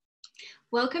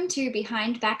Welcome to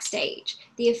Behind Backstage,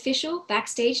 the official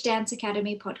Backstage Dance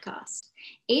Academy podcast.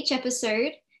 Each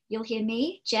episode, you'll hear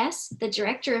me, Jess, the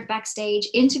Director of Backstage,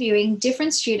 interviewing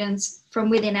different students from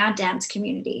within our dance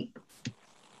community.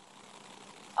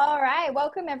 All right,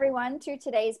 welcome everyone to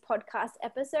today's podcast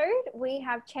episode. We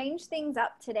have changed things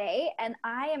up today, and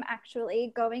I am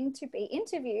actually going to be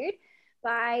interviewed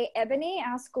by Ebony,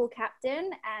 our school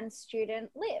captain, and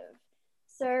student Liv.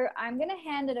 So I'm going to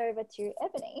hand it over to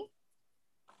Ebony.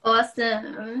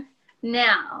 Awesome.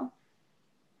 Now,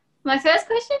 my first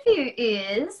question for you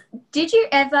is, did you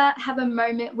ever have a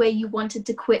moment where you wanted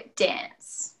to quit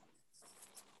dance?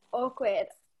 Awkward.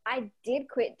 I did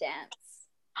quit dance.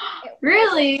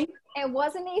 Really? It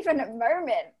wasn't even a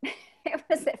moment. It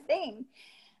was a thing.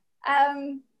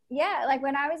 Yeah, like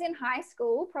when I was in high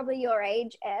school, probably your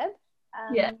age, Eb,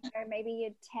 or maybe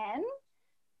you're 10,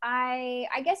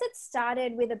 I guess it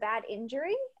started with a bad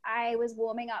injury. I was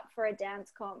warming up for a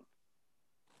dance comp,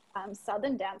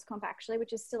 Southern dance comp actually,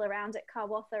 which is still around at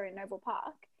Karwatha in Noble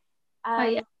Park.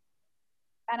 And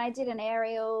I did an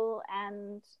aerial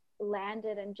and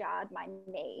landed and jarred my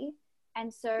knee.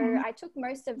 And so I took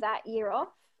most of that year off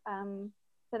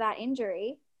for that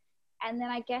injury. And then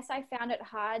I guess I found it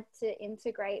hard to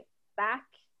integrate back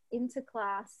into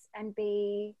class and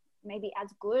be maybe as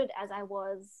good as I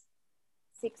was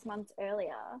 6 months earlier.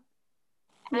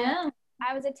 Yeah. And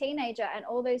I was a teenager, and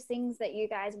all those things that you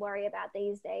guys worry about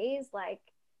these days, like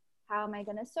how am I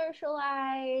going to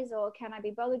socialize, or can I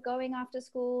be bothered going after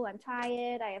school? I'm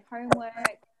tired, I have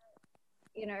homework,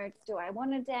 do I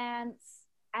want to dance?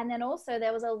 And then also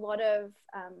there was a lot of,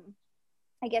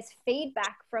 I guess,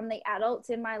 feedback from the adults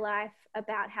in my life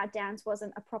about how dance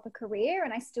wasn't a proper career,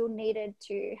 and I still needed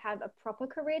to have a proper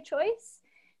career choice.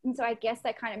 And so I guess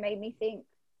that kind of made me think,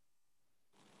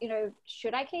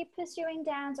 should I keep pursuing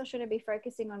dance, or should I be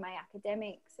focusing on my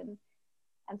academics and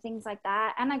things like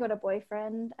that? And I got a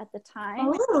boyfriend at the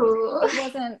time. Oh. He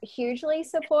wasn't hugely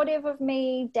supportive of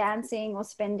me dancing or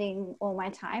spending all my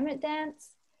time at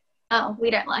dance. Oh,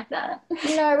 we don't like that.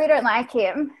 No, we don't like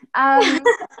him.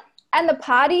 And the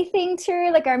party thing too,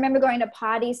 like I remember going to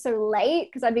parties so late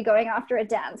because I'd be going after a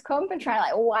dance comp and trying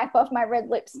to wipe off my red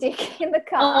lipstick in the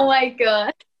car. Oh my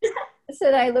God. So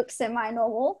that I look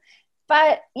semi-normal.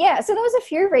 But yeah, so there was a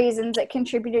few reasons that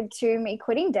contributed to me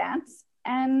quitting dance,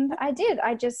 and I did.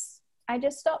 I just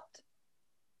stopped.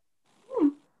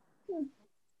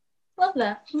 Love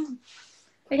that.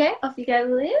 Okay, off you go,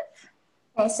 Liv.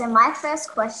 Okay, so my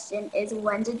first question is,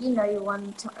 when did you know you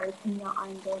wanted to open your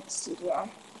own dance studio?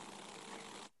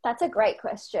 That's a great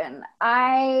question.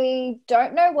 I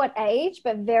don't know what age,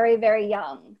 but very, very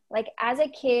young. Like as a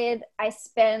kid, I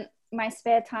spent my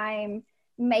spare time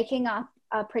making up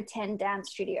a pretend dance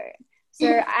studio. So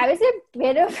I was a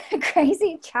bit of a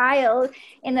crazy child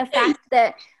in the fact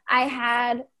that I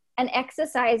had an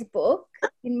exercise book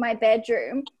in my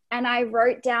bedroom, and I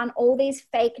wrote down all these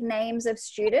fake names of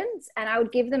students, and I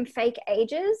would give them fake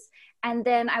ages, and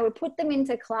then I would put them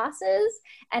into classes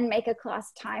and make a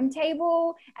class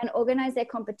timetable and organize their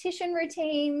competition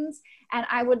routines. And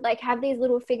I would have these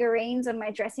little figurines on my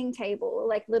dressing table,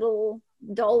 like little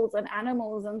dolls and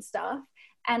animals and stuff.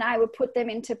 And I would put them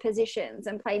into positions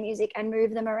and play music and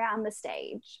move them around the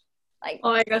stage.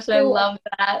 Oh my gosh, I love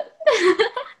that.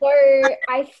 So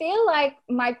I feel like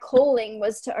my calling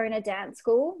was to own a dance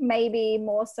school, maybe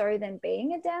more so than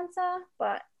being a dancer.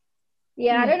 But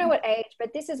yeah, I don't know what age,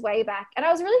 but this is way back. And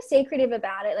I was really secretive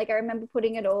about it. Like I remember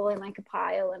putting it all in a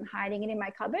pile and hiding it in my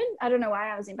cupboard. I don't know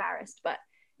why I was embarrassed, but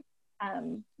I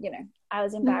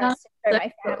was embarrassed to show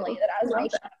my family that I was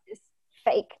making up this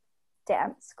fake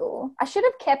dance school. I should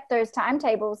have kept those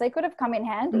timetables. They could have come in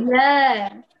handy.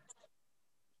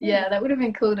 Yeah, that would have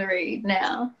been cool to read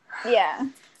now. Yeah.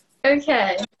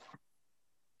 Okay.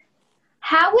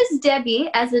 How was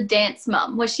Debbie as a dance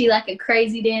mum? Was she like a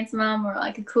crazy dance mum or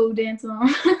like a cool dance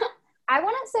mum? I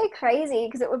wouldn't say crazy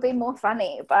because it would be more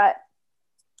funny, but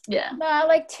yeah. No,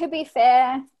 to be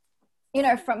fair,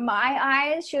 from my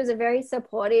eyes, she was a very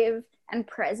supportive and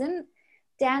present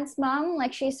dance mum.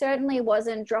 She certainly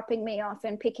wasn't dropping me off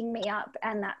and picking me up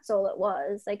and that's all it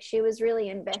was. She was really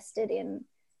invested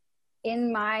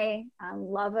in my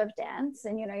love of dance.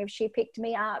 And, if she picked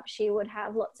me up, she would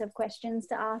have lots of questions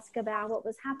to ask about what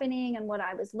was happening and what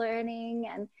I was learning.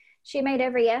 And she made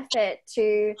every effort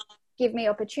to give me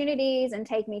opportunities and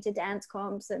take me to dance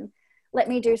comps and let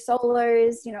me do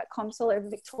solos, at Comp Solo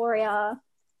Victoria.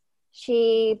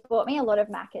 She bought me a lot of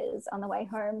Maccas on the way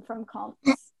home from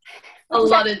comps. A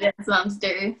lot of dance mums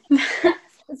do.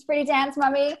 It's pretty dance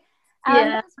mummy.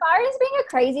 Yeah. As far as being a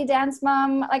crazy dance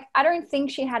mum, like I don't think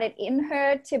she had it in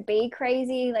her to be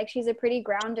crazy. Like she's a pretty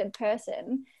grounded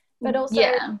person, but also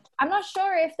I'm not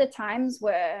sure if the times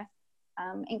were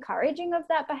encouraging of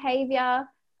that behavior.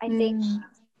 I think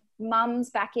mums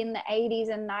back in the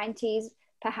 80s and 90s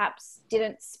perhaps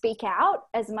didn't speak out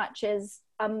as much as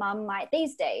a mum might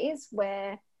these days,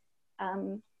 where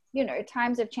you know,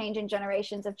 times have changed and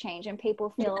generations have changed, and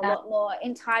people feel a lot more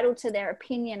entitled to their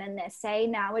opinion and their say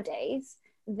nowadays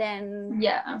than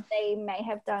they may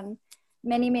have done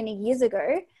many, many years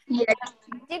ago. Yeah.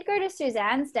 I did go to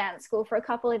Suzanne's dance school for a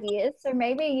couple of years, so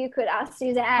maybe you could ask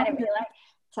Suzanne and be like,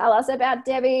 tell us about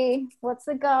Debbie. What's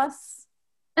the goss?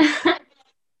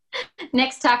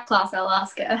 Next tap class, I'll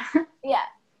ask her. Yeah.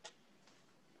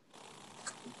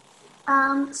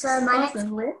 So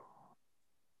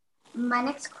my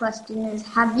next question is,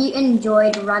 have you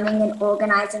enjoyed running and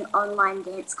organizing online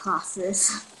dance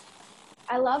classes?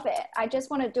 I love it. I just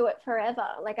want to do it forever.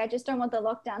 Like, I just don't want the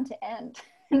lockdown to end.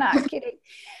 No, I'm kidding.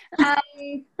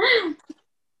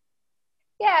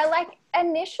 Yeah, like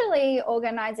initially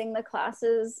organizing the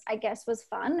classes, I guess, was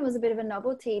fun. It was a bit of a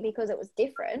novelty because it was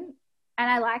different. And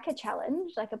I like a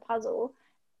challenge, like a puzzle.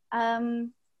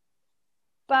 But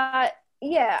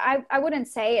yeah, I wouldn't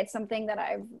say it's something that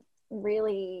I've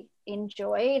really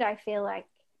enjoyed. I feel like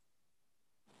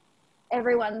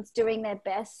everyone's doing their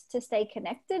best to stay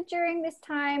connected during this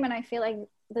time, and I feel like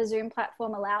the Zoom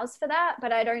platform allows for that,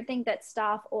 but I don't think that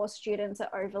staff or students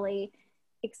are overly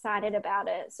excited about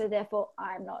it, so therefore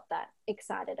I'm not that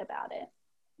excited about it.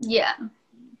 Yeah.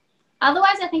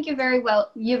 Otherwise, I think you're very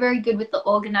good with the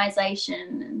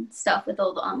organization and stuff with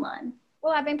all the online.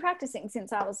 Well, I've been practicing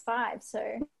since I was 5,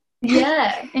 so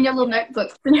yeah, in your little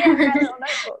notebook. Yeah, my little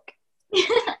notebook.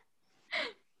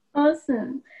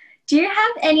 Awesome. Do you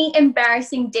have any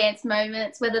embarrassing dance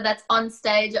moments, whether that's on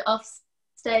stage or off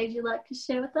stage, you'd like to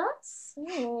share with us?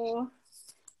 Oh,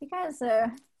 you guys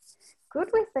are good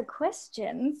with the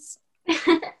questions.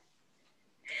 I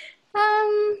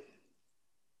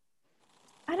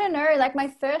don't know, like my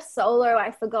first solo,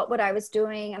 I forgot what I was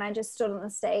doing and I just stood on the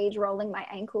stage rolling my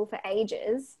ankle for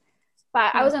ages,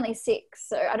 but I was only 6,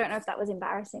 so I don't know if that was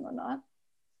embarrassing or not.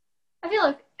 I feel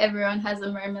like everyone has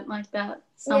a moment like that at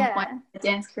some point in their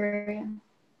dance career.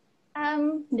 But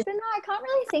no, I can't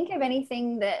really think of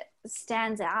anything that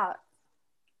stands out.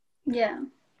 Yeah.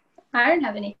 I don't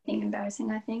have anything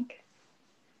embarrassing, I think.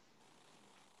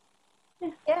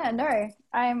 Yeah, no.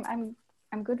 I'm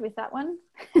good with that one.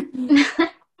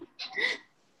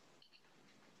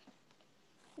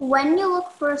 When you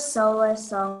look for a solo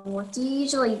song, what do you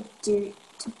usually do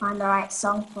to find the right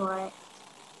song for it?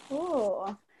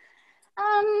 Oh.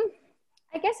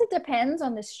 I guess it depends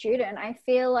on the student. I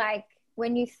feel like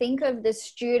when you think of the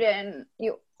student,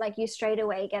 you straight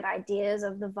away get ideas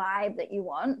of the vibe that you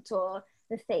want or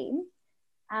the theme.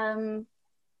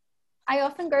 I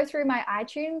often go through my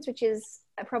iTunes, which is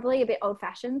probably a bit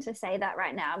old-fashioned to say that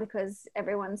right now because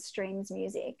everyone streams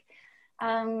music.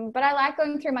 But I like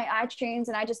going through my iTunes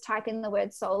and I just type in the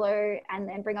word solo and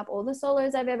then bring up all the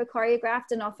solos I've ever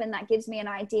choreographed, and often that gives me an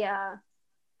idea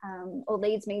or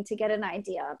leads me to get an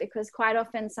idea, because quite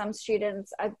often some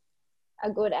students are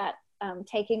good at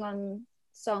taking on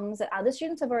songs that other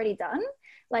students have already done.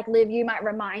 Like Liv, you might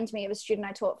remind me of a student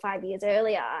I taught 5 years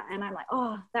earlier and I'm like,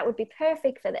 oh, that would be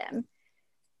perfect for them.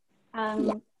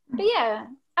 But yeah,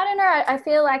 I don't know. I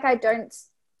feel like it's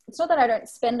not that I don't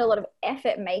spend a lot of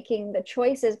effort making the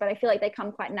choices, but I feel like they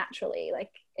come quite naturally. Like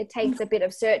it takes a bit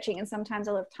of searching and sometimes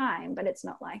a lot of time, but it's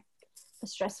not like a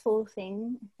stressful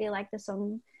thing. I feel like the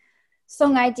song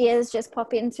ideas just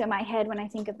pop into my head when I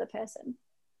think of the person.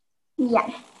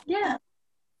 Yeah.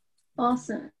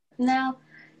 Awesome. Now,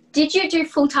 did you do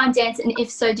full-time dance, and if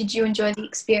so, did you enjoy the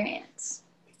experience?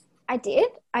 I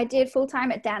did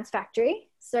full-time at Dance Factory.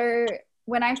 So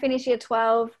when I finished year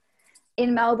 12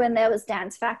 in Melbourne, there was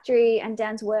Dance Factory and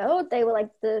Dance World. They were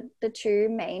like the 2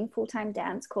 main full-time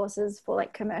dance courses for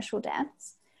like commercial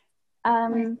dance.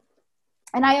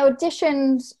 And I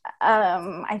auditioned,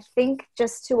 I think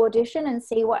just to audition and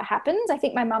see what happens. I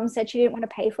think my mum said she didn't want to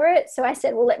pay for it. So I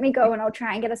said, well, let me go and I'll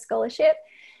try and get a scholarship.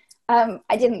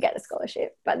 I didn't get a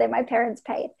scholarship, but then my parents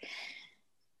paid.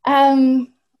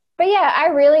 But yeah, I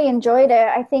really enjoyed it.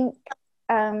 I think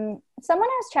someone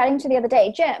I was chatting to the other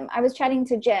day, I was chatting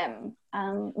to Jem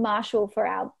Marshall for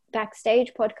our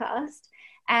Backstage podcast.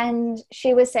 And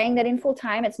she was saying that in full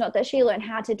time, it's not that she learned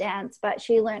how to dance, but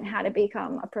she learned how to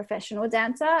become a professional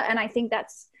dancer. And I think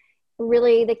that's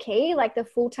really the key. Like the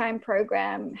full-time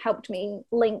program helped me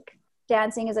link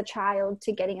dancing as a child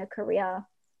to getting a career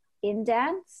in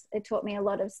dance. It taught me a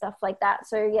lot of stuff like that.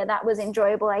 So yeah, that was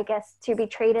enjoyable, I guess, to be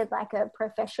treated like a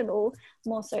professional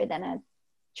more so than a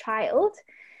child.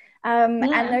 And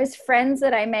those friends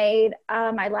that I made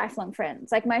are my lifelong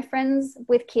friends. Like my friends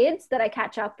with kids that I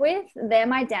catch up with, they're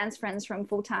my dance friends from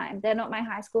full time. They're not my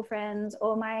high school friends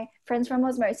or my friends from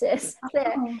osmosis.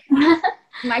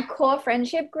 My core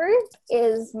friendship group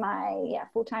is my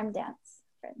full-time dance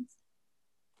friends.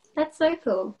 That's so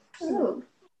cool. Ooh.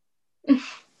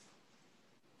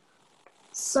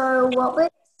 So what were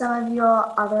some of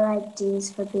your other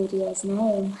ideas for BDA's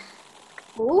name?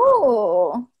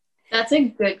 Ooh. That's a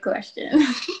good question.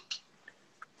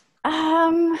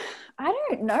 I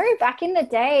don't know. Back in the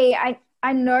day,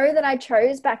 I know that I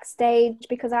chose Backstage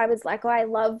because I was like, oh, I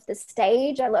love the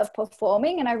stage. I love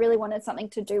performing and I really wanted something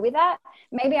to do with that.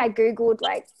 Maybe I Googled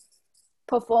like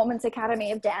Performance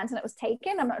Academy of Dance and it was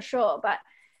taken. I'm not sure, but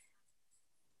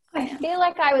I feel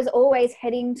like I was always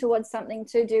heading towards something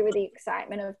to do with the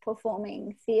excitement of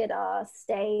performing, theatre,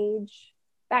 stage,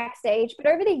 Backstage. But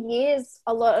over the years,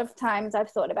 a lot of times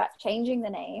I've thought about changing the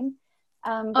name.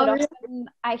 But often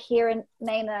I hear a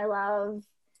name that I love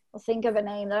or think of a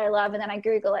name that I love and then I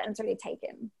Google it and it's already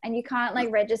taken. And you can't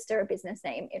like register a business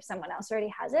name if someone else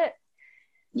already has it.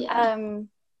 Yeah.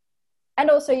 And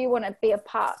also you want to be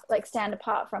stand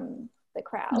apart from the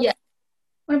crowd. Yeah.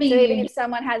 So even if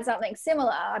someone had something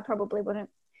similar, I probably wouldn't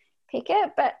pick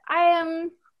it. But I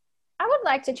would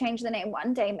like to change the name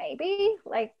one day, maybe.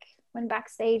 Like when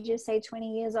Backstage is, say,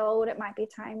 20 years old, it might be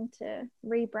time to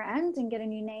rebrand and get a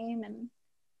new name.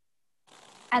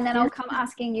 And then I'll come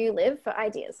asking you, Liv, for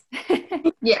ideas.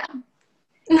 Yeah.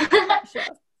 Sure.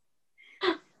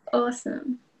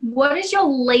 Awesome. What is your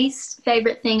least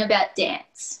favorite thing about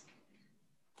dance?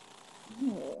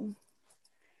 Ooh.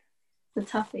 The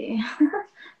toughie.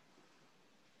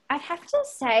 I'd have to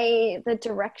say the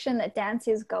direction that dance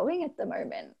is going at the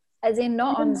moment, as in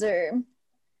not on Zoom.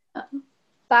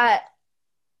 But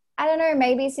I don't know,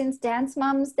 maybe since Dance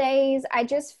Mums days, I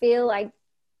just feel like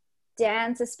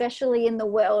dance, especially in the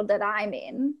world that I'm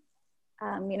in,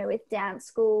 with dance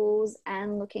schools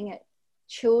and looking at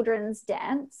children's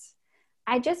dance,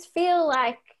 I just feel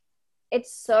like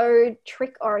it's so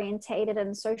trick orientated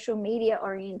and social media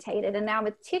orientated. And now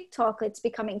with TikTok, it's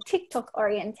becoming TikTok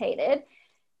orientated.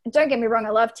 Don't get me wrong,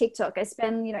 I love TikTok. I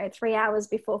spend, 3 hours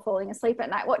before falling asleep at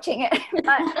night watching it.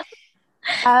 But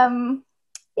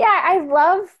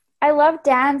I love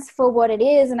dance for what it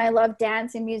is, and I love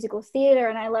dance in musical theatre,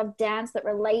 and I love dance that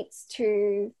relates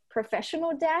to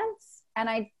professional dance. And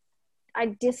I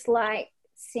dislike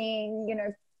seeing,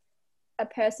 a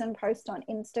person post on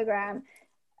Instagram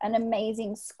an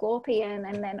amazing scorpion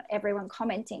and then everyone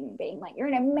commenting being like, you're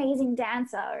an amazing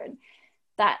dancer, and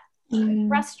that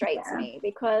frustrates me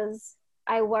because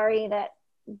I worry that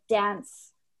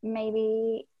dance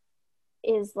maybe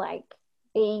is like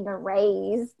being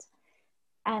erased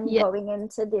and going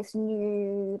into this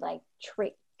new like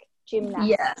trick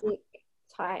gymnastic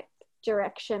type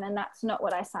direction, and that's not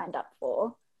what I signed up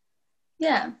for.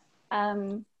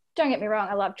 Don't get me wrong,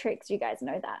 I love tricks, you guys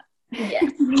know that.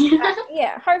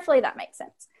 Hopefully that makes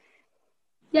sense.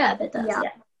 That does.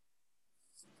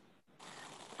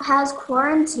 Has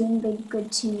quarantine been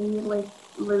good to you,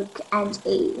 Luke and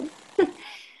Eve?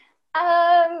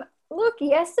 Look,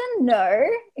 yes and no.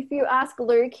 If you ask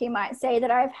Luke, he might say that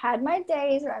I've had my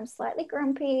days where I'm slightly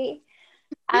grumpy.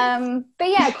 But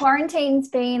yeah, quarantine's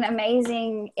been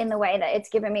amazing in the way that it's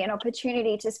given me an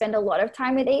opportunity to spend a lot of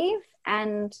time with Eve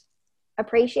and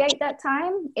appreciate that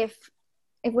time. If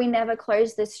we never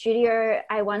closed the studio,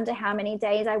 I wonder how many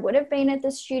days I would have been at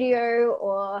the studio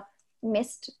or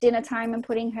missed dinner time and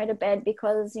putting her to bed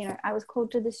because, I was called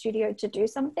to the studio to do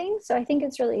something. So I think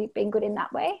it's really been good in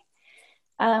that way.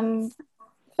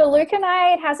 For Luke and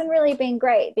I, it hasn't really been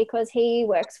great because he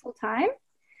works full time.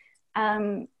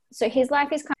 So his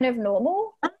life is kind of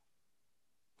normal.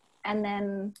 And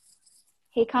then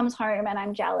he comes home and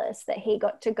I'm jealous that he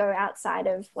got to go outside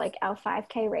of like our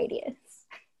 5K radius.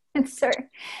 And so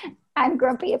I'm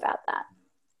grumpy about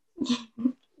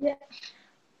that.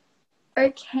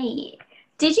 Okay.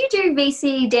 Did you do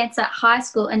VCE dance at high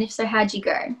school? And if so, how'd you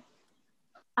go?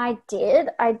 I did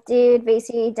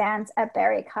VCE dance at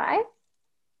Berwick High.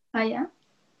 Oh, yeah?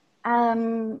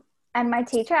 And my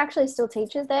teacher actually still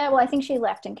teaches there. Well, I think she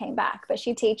left and came back, but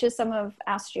she teaches some of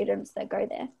our students that go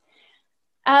there.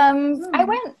 I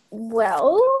went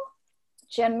well,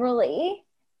 generally,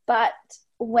 but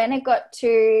when it got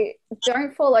to,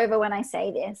 don't fall over when I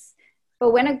say this,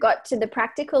 but when it got to the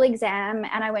practical exam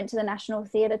and I went to the National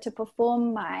Theatre to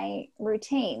perform my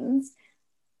routines,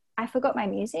 I forgot my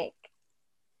music.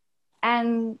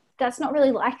 And that's not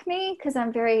really like me because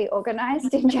I'm very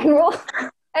organized in general.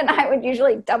 And I would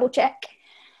usually double check.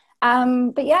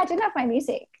 But yeah, I didn't have my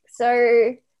music.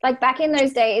 So like back in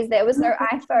those days, there was no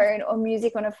iPhone or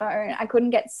music on a phone. I couldn't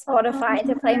get Spotify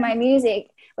to play my music.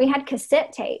 We had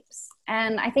cassette tapes.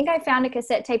 And I think I found a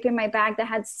cassette tape in my bag that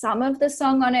had some of the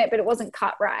song on it, but it wasn't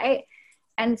cut right.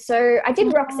 And so I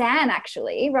did Roxanne,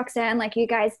 actually. Roxanne, like you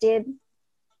guys did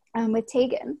with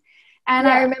Tegan. And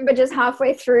I remember just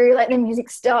halfway through, like the music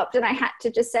stopped and I had to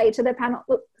just say to the panel,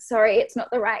 look, sorry, it's not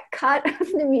the right cut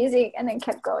of the music, and then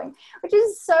kept going, which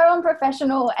is so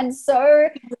unprofessional and so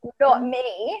not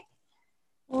me.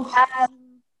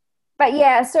 But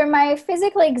yeah, so my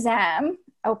physical exam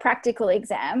or practical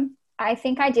exam, I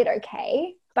think I did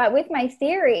okay. But with my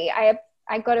theory,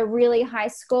 I got a really high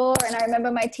score, and I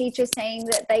remember my teacher saying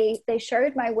that they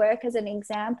showed my work as an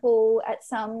example at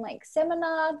some like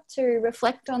seminar to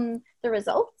reflect on the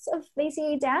results of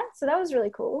VCE dance. So that was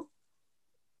really cool.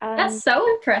 That's so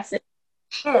impressive.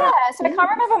 Yeah, so I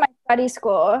can't remember my study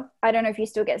score. I don't know if you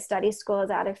still get study scores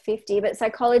out of 50, but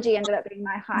psychology ended up being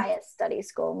my highest study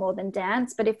score, more than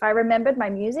dance. But if I remembered my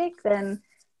music, then,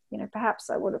 you know, perhaps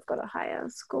I would have got a higher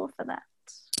score for that.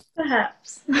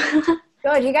 Perhaps.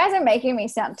 God, you guys are making me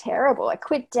sound terrible. I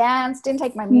quit dance, didn't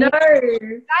take my music. No,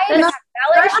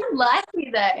 that's so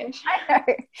unlikely though. I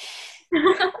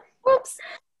know. Whoops.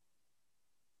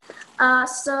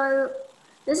 So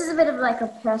this is a bit of like a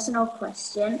personal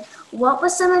question. What were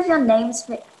some of your names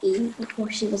for Eve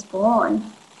before she was born?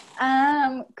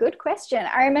 Good question.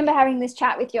 I remember having this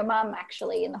chat with your mum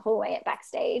actually in the hallway at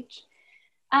backstage.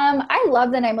 I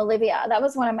love the name Olivia. That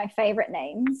was one of my favorite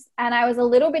names. And I was a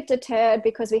little bit deterred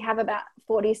because we have about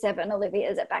 47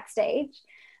 Olivias at backstage.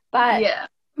 But yeah.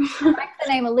 I like the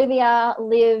name Olivia,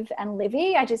 Liv, and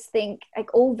Livy. I just think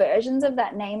like all versions of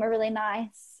that name are really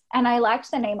nice. And I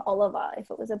liked the name Oliver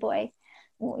if it was a boy,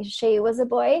 or she was a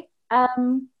boy.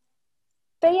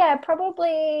 But yeah,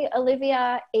 probably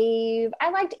Olivia, Eve.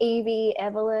 I liked Evie,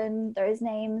 Evelyn, those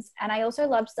names. And I also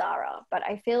loved Zara. But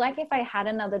I feel like if I had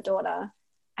another daughter,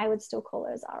 I would still call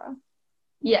her Zara.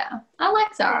 Yeah, I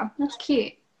like Zara. That's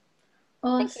cute.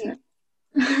 Awesome.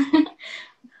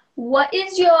 What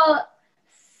is your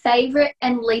favorite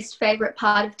and least favorite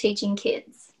part of teaching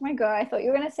kids? Oh my God, I thought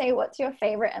you were going to say, what's your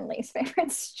favorite and least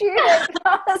favorite student?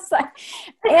 I was like,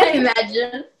 yeah.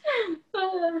 Imagine.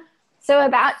 So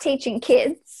about teaching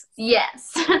kids.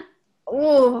 Yes.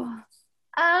 Ooh.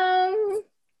 I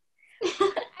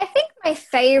think my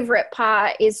favorite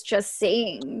part is just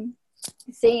seeing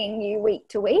you week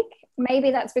to week.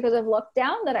 Maybe that's because of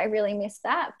lockdown that I really miss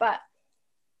that, but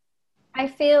I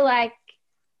feel like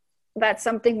that's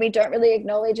something we don't really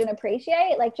acknowledge and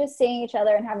appreciate, like just seeing each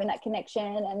other and having that connection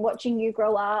and watching you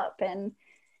grow up. And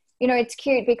you know, it's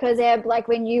cute because like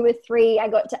when you were 3, I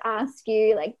got to ask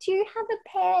you like, do you have a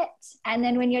pet? And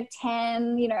then when you're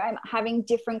 10, you know, I'm having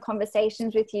different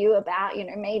conversations with you about, you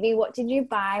know, maybe what did you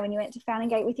buy when you went to Fountain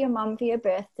Gate with your mum for your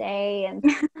birthday? And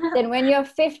then when you're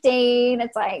 15,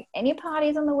 it's like any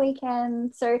parties on the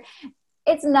weekend. So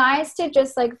it's nice to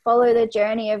just like follow the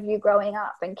journey of you growing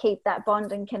up and keep that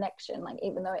bond and connection, like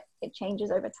even though it changes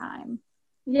over time.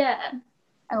 Yeah.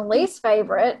 And least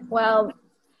favorite, well,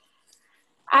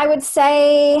 I would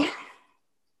say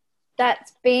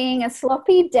that's being a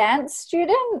sloppy dance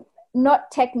student, not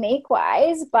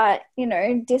technique-wise, but, you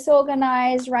know,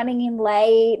 disorganized, running in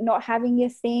late, not having your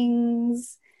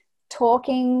things,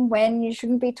 talking when you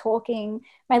shouldn't be talking.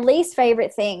 My least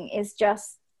favorite thing is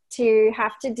just to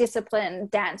have to discipline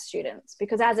dance students,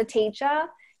 because as a teacher,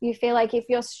 you feel like if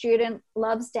your student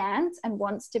loves dance and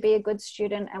wants to be a good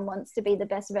student and wants to be the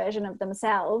best version of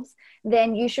themselves,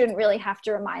 then you shouldn't really have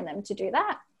to remind them to do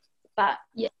that. But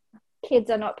yeah,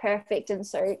 kids are not perfect. And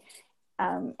so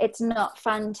it's not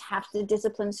fun to have to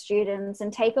discipline students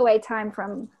and take away time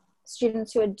from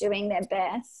students who are doing their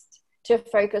best to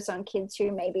focus on kids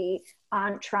who maybe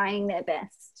aren't trying their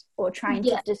best or trying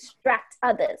to distract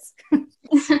others.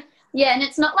 Yeah, and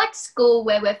it's not like school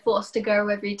where we're forced to go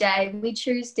every day. We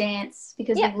choose dance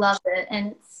because we love it,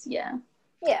 and it's, yeah,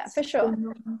 for sure.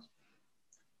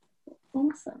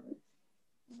 Awesome.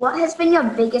 What has been your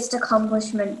biggest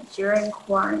accomplishment during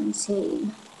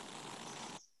quarantine?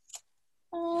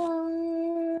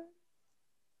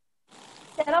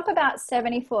 Set up about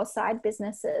 74 side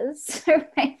businesses, so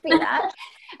maybe that.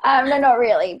 No, not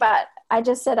really, but I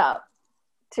just set up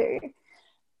 2.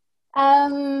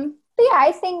 But yeah,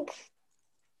 I think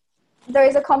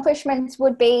those accomplishments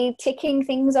would be ticking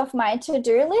things off my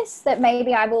to-do list that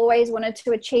maybe I've always wanted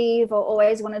to achieve or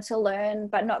always wanted to learn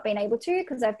but not been able to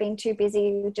because I've been too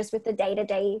busy just with the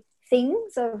day-to-day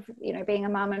things of, you know, being a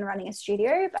mum and running a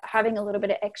studio, but having a little bit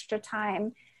of extra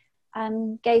time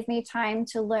gave me time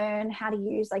to learn how to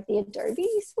use like the Adobe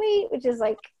suite, which is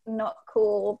like not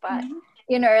cool, but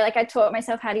you know, like I taught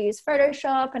myself how to use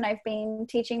Photoshop, and I've been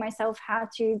teaching myself how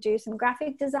to do some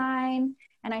graphic design,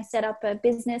 and I set up a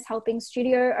business helping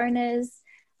studio owners,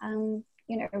 you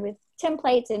know, with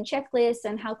templates and checklists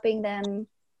and helping them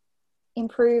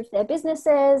improve their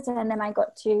businesses. And then I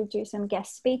got to do some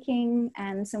guest speaking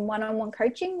and some one-on-one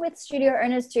coaching with studio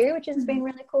owners too, which has been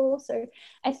really cool. So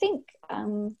I think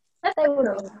they would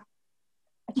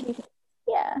achieve.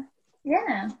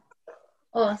 Yeah.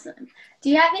 Awesome. Do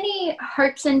you have any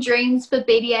hopes and dreams for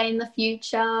BDA in the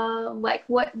future? Like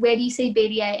where do you see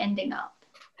BDA ending up?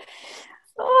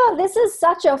 Oh, this is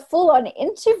such a full-on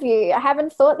interview. I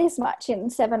haven't thought this much in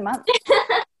 7 months.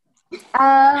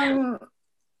 I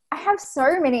have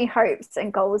so many hopes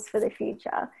and goals for the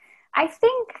future. I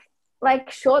think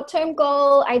like short-term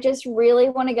goal, I just really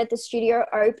want to get the studio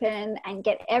open and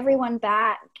get everyone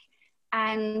back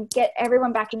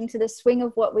into the swing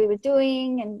of what we were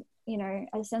doing, and, you know,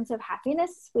 a sense of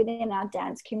happiness within our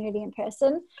dance community in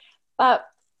person. But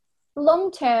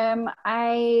long term,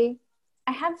 I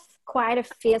have quite a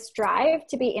fierce drive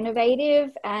to be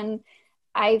innovative, and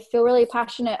I feel really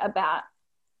passionate about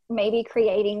maybe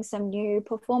creating some new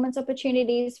performance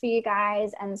opportunities for you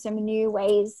guys and some new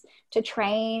ways to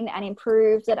train and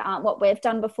improve that aren't what we've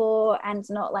done before and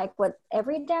not like what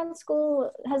every dance school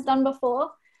has done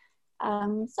before.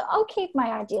 So I'll keep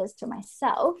my ideas to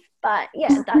myself, but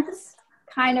yeah, that's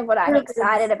kind of what I'm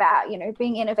excited about, you know,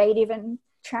 being innovative and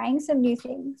trying some new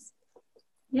things.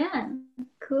 Yeah,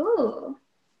 cool.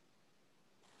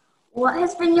 What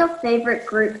has been your favorite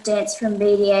group dance from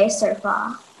BDA so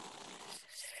far?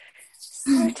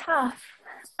 So tough.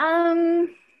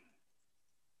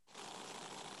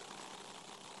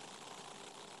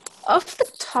 Off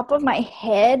the top of my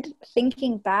head,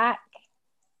 thinking back,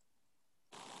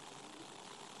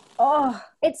 oh,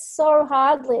 it's so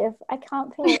hard, Liv. I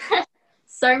can't pick.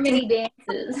 So many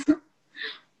dances.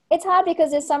 It's hard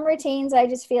because there's some routines I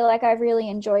just feel like I've really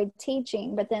enjoyed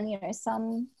teaching, but then, you know,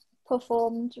 some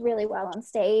performed really well on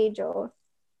stage, or,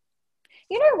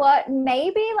 you know what,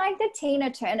 maybe like the Tina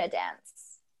Turner dance.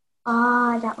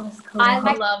 Oh, that was cool.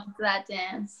 I loved that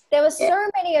dance. There were so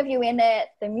many of you in it.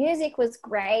 The music was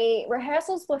great.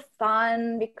 Rehearsals were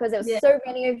fun because there was so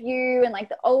many of you, and like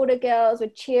the older girls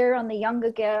would cheer on the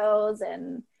younger girls,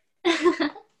 and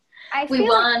we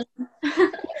won.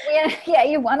 Yeah,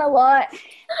 you won a lot.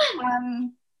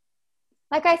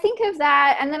 Like I think of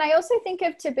that, and then I also think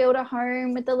of To Build a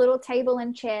Home with the little table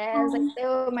and chairs. Like they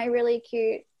were my really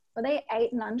cute. Were they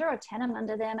 8 and under or 10 and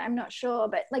under then? I'm not sure,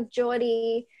 but like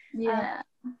Geordie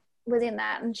was in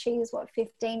that, and she's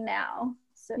 15 now.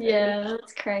 So yeah,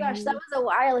 that's crazy. Gosh, that was a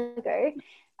while ago.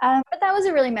 But that was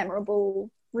a really memorable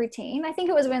routine. I think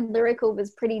it was when lyrical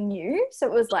was pretty new, so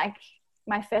it was like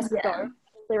my first go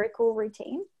lyrical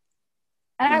routine,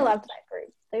 and I loved that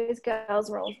group. Those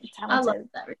girls were all talented. I loved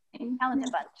that routine.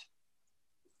 Talented bunch.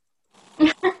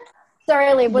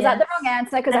 Sorry, Liv, was that the wrong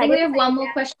answer? Because I think we have one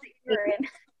more question.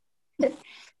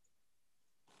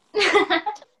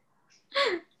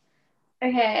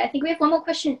 Okay, I think we have one more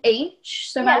question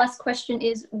each. So my last question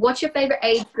is, what's your favorite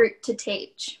age group to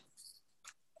teach?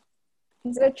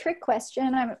 Is it a trick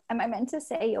question? Am I meant to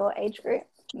say your age group?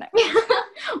 No.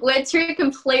 We're 2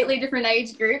 completely different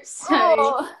age groups. So.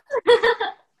 Oh.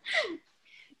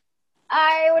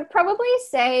 I would probably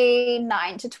say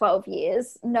 9 to 12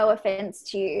 years. No offense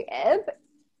to you, Eb.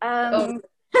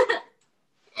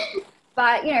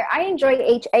 But, you know, I enjoy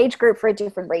each age group for a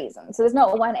different reason. So there's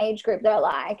not one age group that I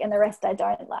like and the rest I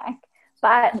don't like.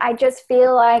 But I just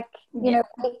feel like, you know,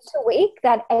 week to week,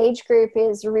 that age group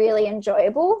is really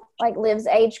enjoyable. Like Liv's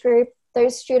age group,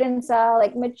 those students are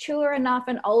like mature enough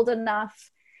and old enough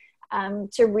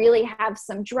to really have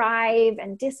some drive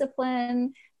and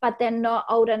discipline, but they're not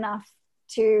old enough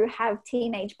to have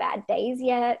teenage bad days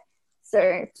yet.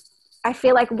 So I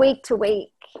feel like week to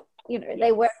week, you know,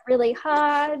 they work really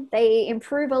hard, they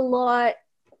improve a lot,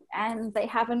 and they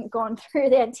haven't gone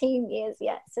through their teen years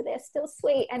yet. So they're still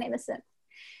sweet and innocent.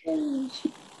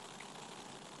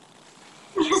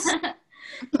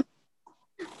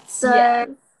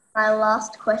 So my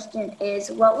last question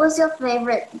is, what was your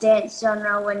favorite dance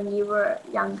genre when you were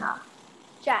younger?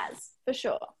 Jazz, for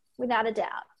sure, without a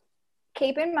doubt.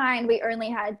 Keep in mind, we only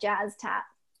had jazz, tap,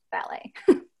 ballet.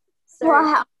 So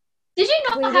wow. Did you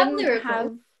not have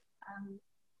lyrical?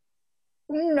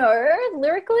 No,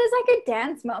 lyrical is like a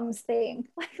dance mum's thing.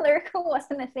 Like lyrical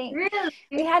wasn't a thing. Really?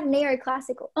 We had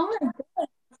neoclassical. Oh my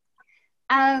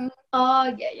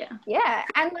god. Yeah,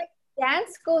 and like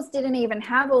dance schools didn't even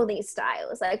have all these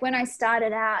styles. Like when I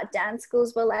started out, dance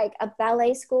schools were like a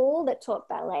ballet school that taught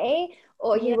ballet,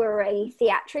 or you were a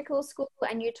theatrical school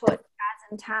and you taught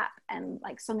jazz and tap and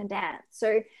like song and dance.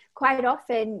 So quite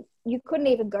often you couldn't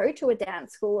even go to a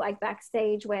dance school like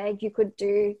backstage where you could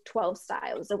do 12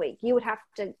 styles a week. You would have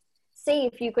to see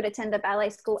if you could attend a ballet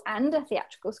school and a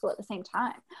theatrical school at the same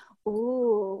time.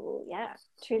 Ooh, yeah,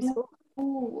 two schools.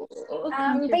 Ooh,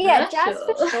 But yeah, jazz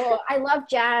for sure. I love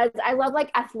jazz. I love like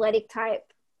athletic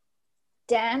type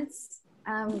dance,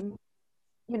 you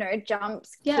know,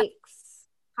 jumps, kicks,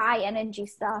 high energy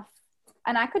stuff.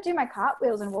 And I could do my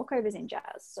cartwheels and walkovers in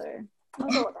jazz, so I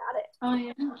was all about it. Oh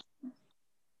yeah,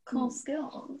 cool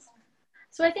skills.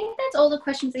 So I think that's all the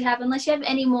questions we have, unless you have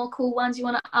any more cool ones you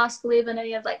want to ask Liv. I know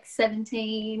you have like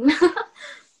 17.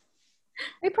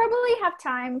 We probably have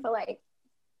time for like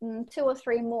 2 or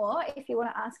 3 more if you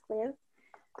want to ask Liv.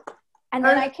 And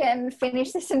then I can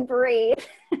finish this and breathe.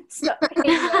 Stop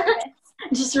being nervous.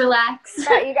 Just relax.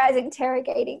 About you guys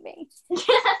interrogating me.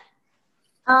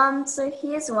 So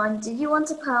here's one. Did you want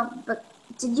to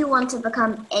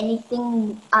become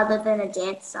anything other than a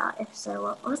dancer? If so,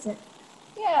 what was it?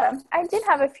 Yeah, I did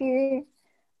have a few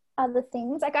other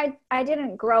things. Like I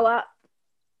didn't grow up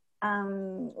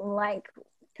like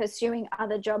pursuing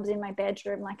other jobs in my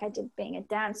bedroom like I did being a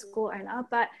dance school owner,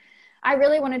 but I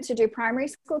really wanted to do primary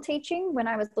school teaching when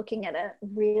I was looking at a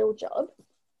real job.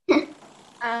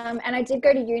 And I did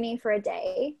go to uni for a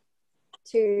day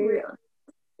to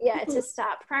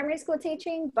start primary school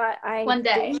teaching, but one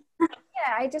day.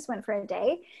 I just went for a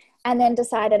day and then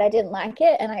decided I didn't like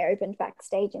it and I opened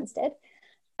backstage instead.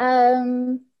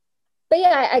 But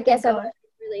yeah, I guess I've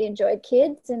really enjoyed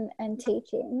kids and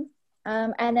teaching.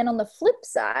 And then on the flip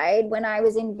side, when I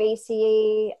was in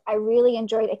VCE, I really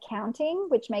enjoyed accounting,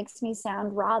 which makes me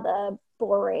sound rather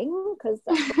boring because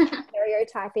that's what the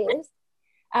stereotype is.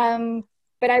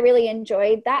 But I really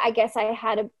enjoyed that. I guess I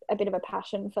had a bit of a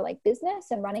passion for like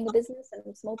business and running a business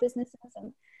and small businesses.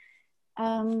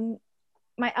 And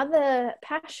my other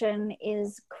passion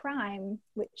is crime,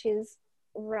 which is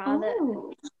rather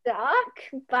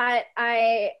dark, but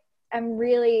I am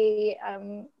really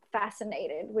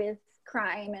fascinated with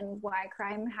crime and why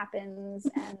crime happens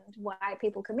and why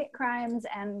people commit crimes.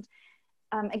 And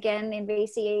again, in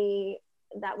VCE,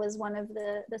 that was one of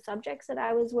the subjects that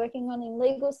I was working on in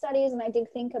legal studies, and I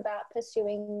did think about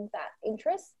pursuing that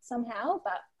interest somehow,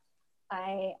 but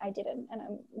I didn't, and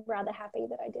I'm rather happy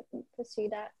that I didn't pursue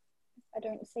that. I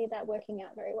don't see that working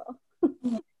out very well.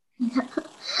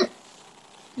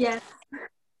 Yeah.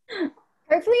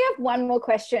 Hopefully I have one more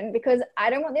question because I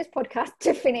don't want this podcast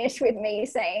to finish with me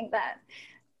saying that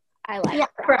I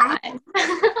like crime.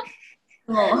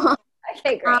 More.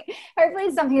 Okay, great. Hopefully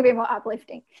it's something a bit more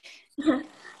uplifting.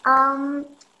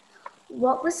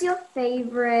 What was your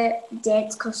favorite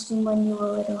dance costume when you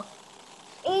were little?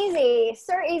 Easy.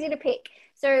 So easy to pick.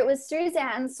 So it was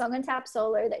Suzanne's song and tap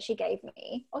solo that she gave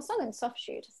me, or song and soft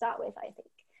shoe to start with, I think.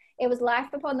 It was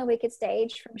Life Upon the Wicked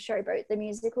Stage from Showboat the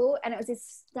musical, and it was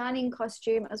this stunning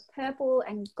costume. It was purple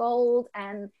and gold,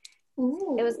 and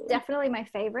it was definitely my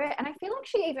favorite. And I feel like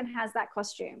she even has that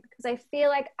costume because I feel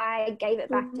like I gave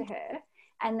it back to her,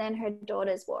 and then her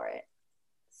daughters wore it.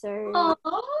 So,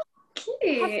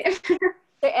 cute.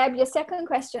 So, Eb, your second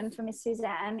question for Miss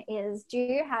Suzanne is, do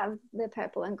you have the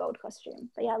purple and gold costume?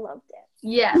 But yeah, I loved it.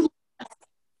 Yeah.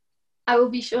 I will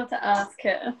be sure to ask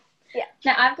her. Yeah.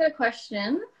 Now, I've got a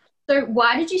question. So,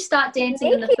 why did you start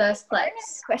dancing in the first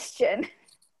place? Question.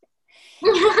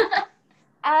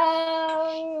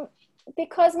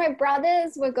 Because my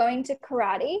brothers were going to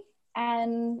karate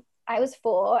and I was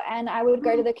 4, and I would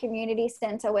go to the community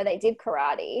center where they did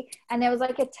karate, and there was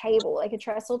like a table, like a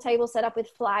trestle table set up with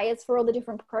flyers for all the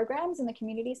different programs in the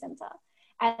community center,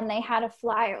 and they had a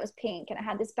flyer. It was pink and it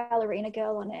had this ballerina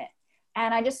girl on it,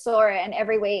 and I just saw it, and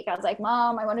every week I was like,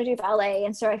 Mom, I want to do ballet.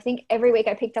 And so I think every week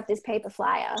I picked up this paper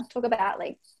flyer. Talk about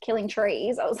like killing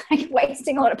trees. I was like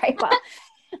wasting a lot of paper.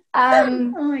 Oh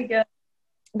my God.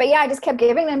 But yeah, I just kept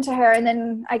giving them to her, and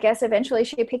then I guess eventually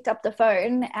she picked up the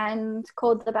phone and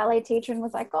called the ballet teacher and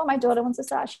was like, oh, my daughter wants to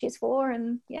start. She's 4,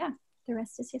 and yeah, the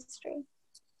rest is history.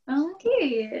 Oh,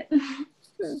 cute.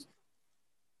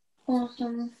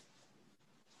 Awesome.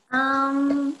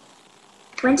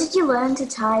 When did you learn to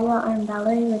tie your own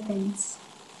ballet ribbons?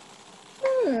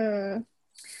 I'm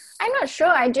not sure.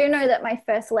 I do know that my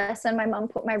first lesson, my mum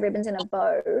put my ribbons in a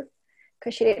bow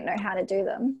because she didn't know how to do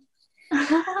them. But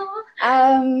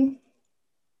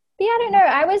yeah, I don't know.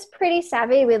 I was pretty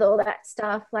savvy with all that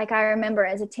stuff. Like I remember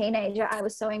as a teenager, I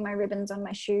was sewing my ribbons on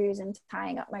my shoes and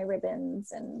tying up my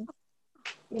ribbons and,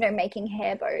 you know, making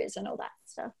hair bows and all that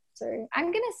stuff. So I'm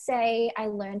going to say I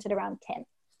learned it around 10.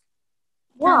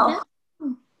 Wow.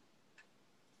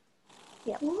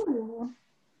 Yeah. Ooh.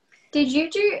 Did you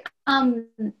do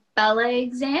ballet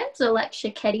exams or like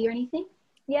Shiketti or anything?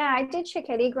 Yeah, I did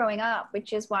Shiketti growing up,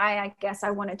 which is why I guess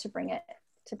I wanted to bring it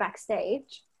to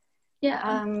backstage.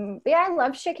 Yeah. But yeah, I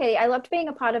loved Shiketti. I loved being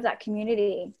a part of that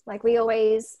community. Like we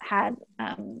always had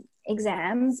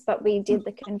exams, but we did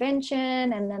the convention,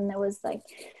 and then there was like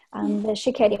the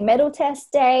Shiketti medal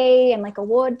test day and like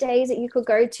award days that you could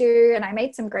go to. And I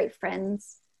made some great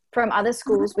friends from other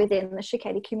schools within the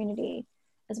Shiketti community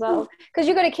as well. Because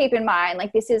you've got to keep in mind,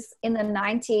 like this is in the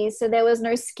 90s, so there was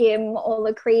no Skim or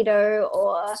Lacredo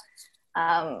or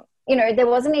there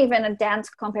wasn't even a dance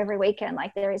comp every weekend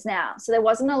like there is now. So there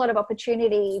wasn't a lot of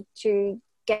opportunity to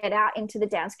get out into the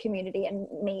dance community and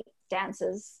meet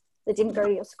dancers that didn't go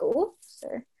to your school.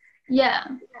 Yeah.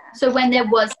 So when there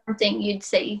was something, you'd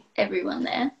see everyone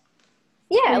there.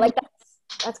 Yeah, like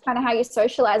that's kind of how you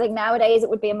socialize. Like nowadays it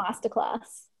would be a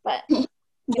masterclass, but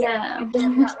yeah. that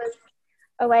was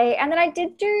a way. And then I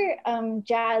did do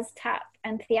jazz, tap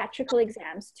and theatrical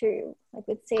exams too, like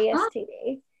with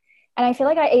CSTD. And I feel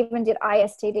like I even did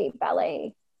ISTD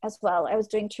ballet as well. I was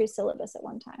doing 2 syllabus at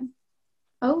one time.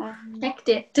 Oh,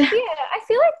 hectic. Yeah, I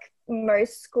feel like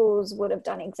most schools would have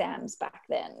done exams back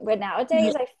then. Where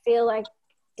nowadays I feel like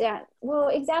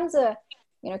exams are,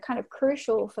 kind of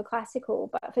crucial for classical,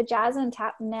 but for jazz and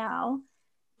tap now.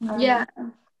 I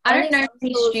don't know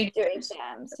any schools do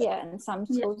exams. Yeah, and some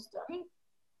schools don't.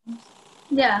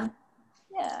 Yeah.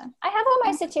 Yeah. I have all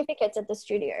my certificates at the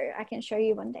studio. I can show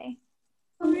you one day.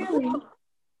 Oh, really?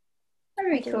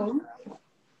 Very cool.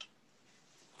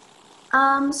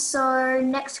 So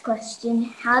next question,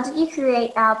 how did you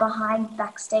create our Behind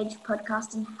Backstage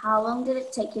podcast and how long did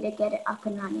it take you to get it up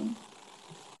and running?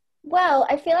 Well,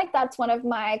 I feel like that's one of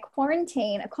my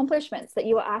quarantine accomplishments that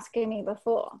you were asking me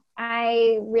before.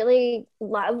 I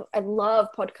love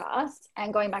podcasts,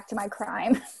 and going back to my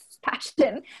crime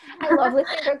passion, I love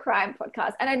listening to a crime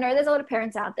podcast. And I know there's a lot of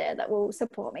parents out there that will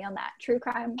support me on that, true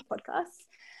crime podcasts.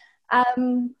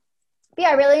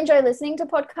 I really enjoy listening to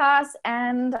podcasts,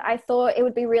 and I thought it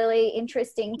would be really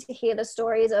interesting to hear the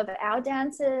stories of our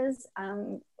dancers,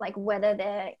 like whether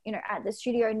they're, at the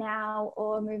studio now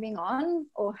or moving on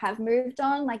or have moved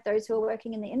on, like those who are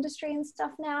working in the industry and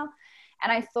stuff now.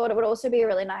 And I thought it would also be a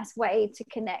really nice way to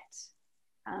connect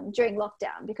during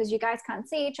lockdown, because you guys can't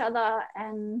see each other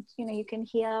and, you can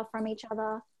hear from each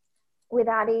other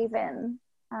without even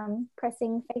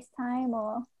pressing FaceTime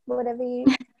or whatever you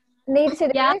need to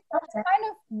do. Yeah. That's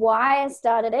kind of why I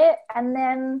started it. And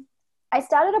then I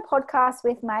started a podcast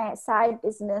with my side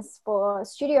business for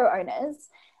studio owners,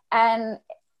 and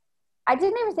I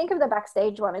didn't even think of the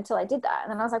backstage one until I did that.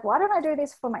 And then I was like, why don't I do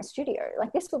this for my studio?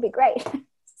 Like this will be great.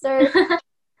 So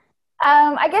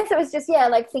I guess it was just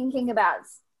like thinking about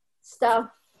stuff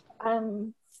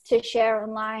to share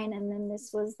online, and then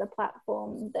this was the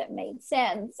platform that made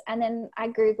sense. And then I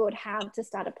googled how to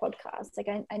start a podcast. Like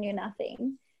I knew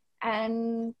nothing,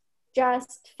 and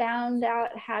just found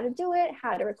out how to do it,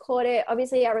 how to record it.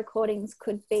 Obviously our recordings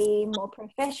could be more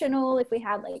professional if we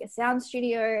had like a sound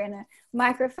studio and a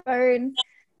microphone,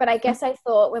 but I guess I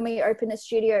thought when we opened the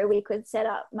studio we could set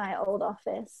up my old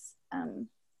office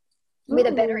with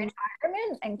a better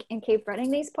environment and keep running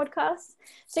these podcasts.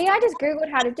 So I just googled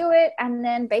how to do it, and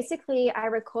then basically I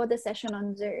record the session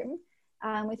on Zoom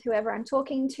with whoever I'm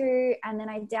talking to, and then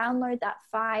I download that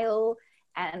file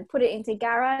and put it into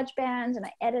GarageBand and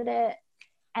I edit it,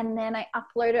 and then I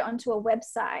upload it onto a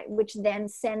website which then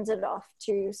sends it off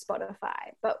to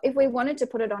Spotify. But if we wanted to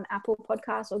put it on Apple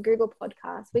Podcasts or Google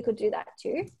Podcasts, we could do that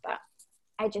too, but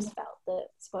I just felt that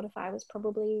Spotify was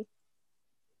probably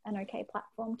an okay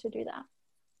platform to do that.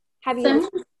 Have you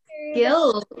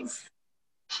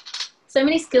so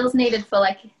many skills needed for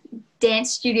like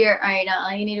dance studio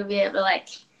owner. You need to be able to like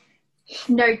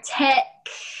know tech,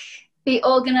 be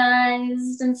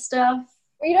organized and stuff.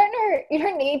 You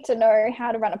don't need to know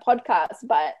how to run a podcast,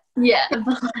 but yeah, the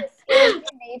skills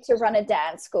you need to run a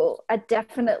dance school are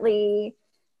definitely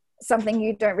something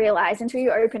you don't realize until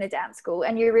you open a dance school,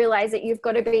 and you realize that you've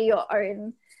got to be your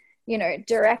own,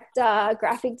 director,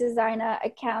 graphic designer,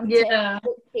 accountant,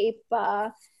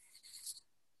 bookkeeper,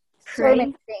 so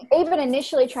many things. Even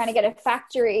initially trying to get a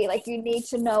factory, like you need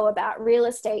to know about real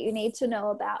estate, you need to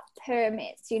know about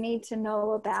permits, you need to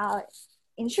know about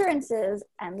insurances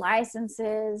and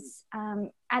licenses, and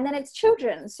then it's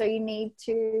children, so you need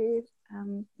to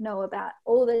know about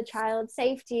all the child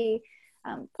safety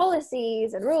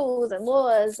policies and rules and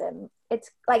laws, and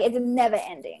it's never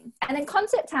ending. And then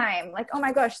concert time, like oh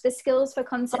my gosh, the skills for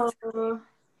concert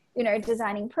you know,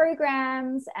 designing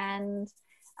programs and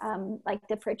like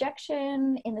the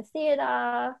projection in the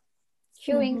theater,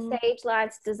 cueing stage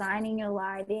lights, designing your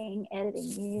lighting,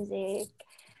 editing music,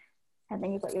 and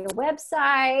then you've got your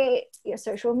website, your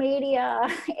social media.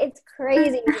 It's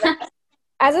crazy.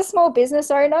 As a small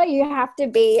business owner, you have to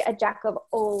be a jack of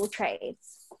all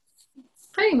trades.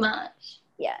 Pretty much.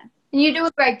 Yeah. And you do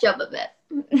a great job of it.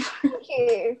 Thank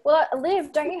you. Well,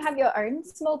 Liv, don't you have your own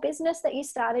small business that you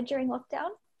started during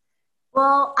lockdown?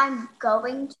 Well, I'm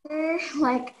going to,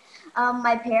 my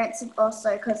parents have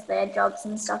also, because their jobs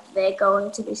and stuff, they're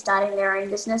going to be starting their own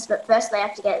business, but first they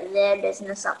have to get their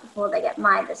business up before they get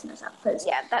my business up.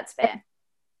 Yeah, that's fair.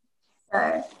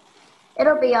 So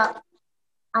it'll be up,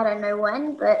 I don't know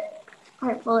when, but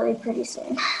hopefully pretty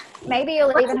soon. Maybe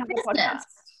you'll even have a podcast.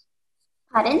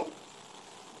 Pardon?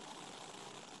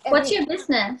 What's your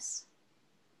business?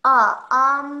 At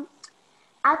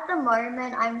the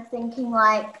moment, I'm thinking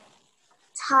like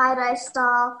tie-dye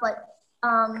stuff,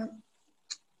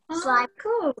 slime,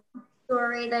 cool.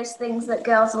 jewelry, those things that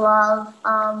girls love.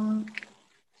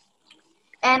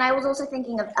 And I was also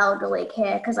thinking of elderly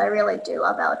care because I really do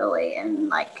love elderly, and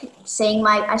like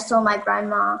I saw my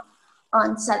grandma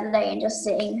on Saturday, and just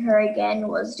seeing her again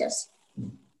was just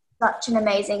such an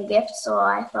amazing gift. So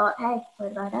I thought, hey,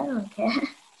 what about elderly care?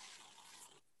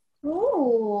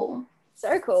 Ooh.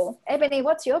 So cool. Ebony,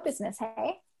 what's your business,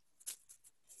 hey?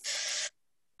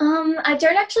 I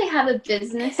don't actually have a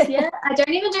business yet. I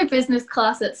don't even do business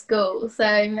class at school,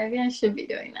 so maybe I should be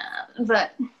doing that.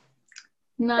 But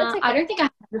no, okay. I don't think I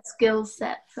have the skill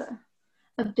set for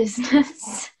a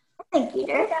business. I think you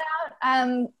do.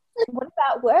 What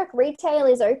about work? Retail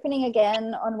is opening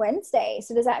again on Wednesday.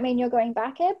 So does that mean you're going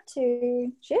back, Eb,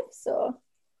 to shifts or?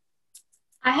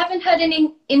 I haven't heard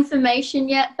any information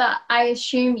yet, but I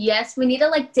assume yes. We need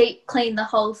to deep clean the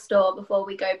whole store before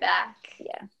we go back.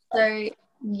 Yeah. So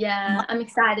yeah, I'm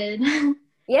excited.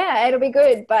 Yeah, it'll be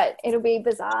good, but it'll be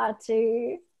bizarre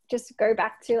to just go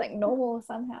back to normal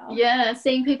somehow. Yeah,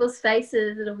 seeing people's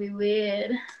faces, it'll be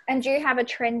weird. And do you have a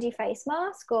trendy face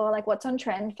mask, or what's on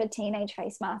trend for teenage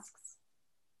face masks?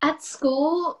 At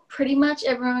school, pretty much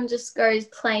everyone just goes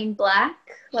plain black.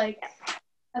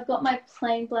 I've got my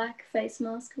plain black face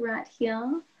mask right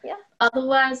here. Yeah.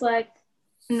 Otherwise,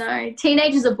 no,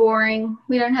 teenagers are boring.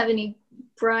 We don't have any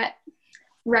bright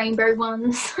rainbow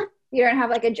ones. You don't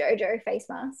have a JoJo face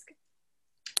mask?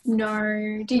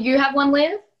 No. Do you have one,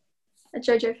 Liv? A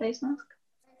JoJo face mask?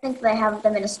 I think they have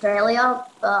them in Australia,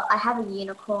 but I have a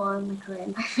unicorn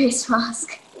rainbow face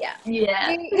mask. Yeah.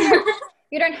 Yeah.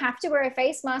 You don't have to wear a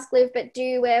face mask, Liv, but do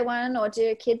you wear one, or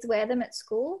do kids wear them at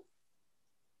school?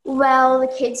 Well, the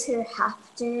kids who have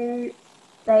to,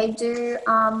 they do,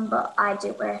 but I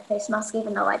do wear a face mask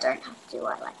even though I don't have to.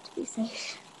 I like to be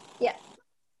safe. Yeah.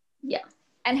 Yeah.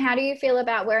 And how do you feel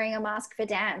about wearing a mask for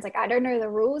dance? I don't know the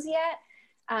rules yet,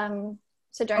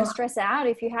 so don't stress out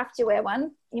if you have to wear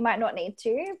one. You might not need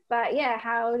to, but yeah,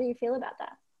 how do you feel about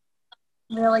that?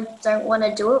 Really don't want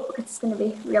to do it because it's going to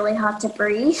be really hard to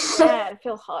breathe. Yeah, I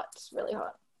feel hot, really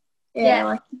hot.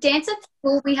 Yeah, dance at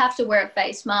school we have to wear a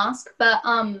face mask, but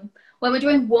when we're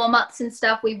doing warm-ups and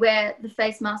stuff we wear the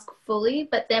face mask fully,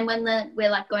 but then when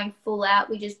we're going full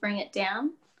out we just bring it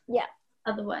down. Yeah.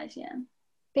 Otherwise, yeah.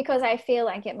 Because I feel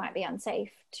it might be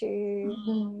unsafe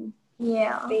to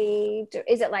be,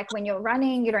 is it when you're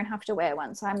running you don't have to wear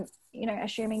one, so I'm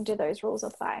assuming do those rules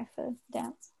apply for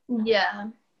dance? Yeah,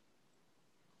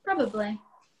 probably.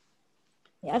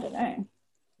 Yeah, I don't know.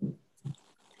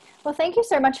 Well, thank you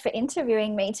so much for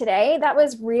interviewing me today. That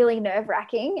was really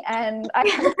nerve-wracking, and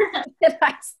I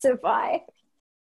survived.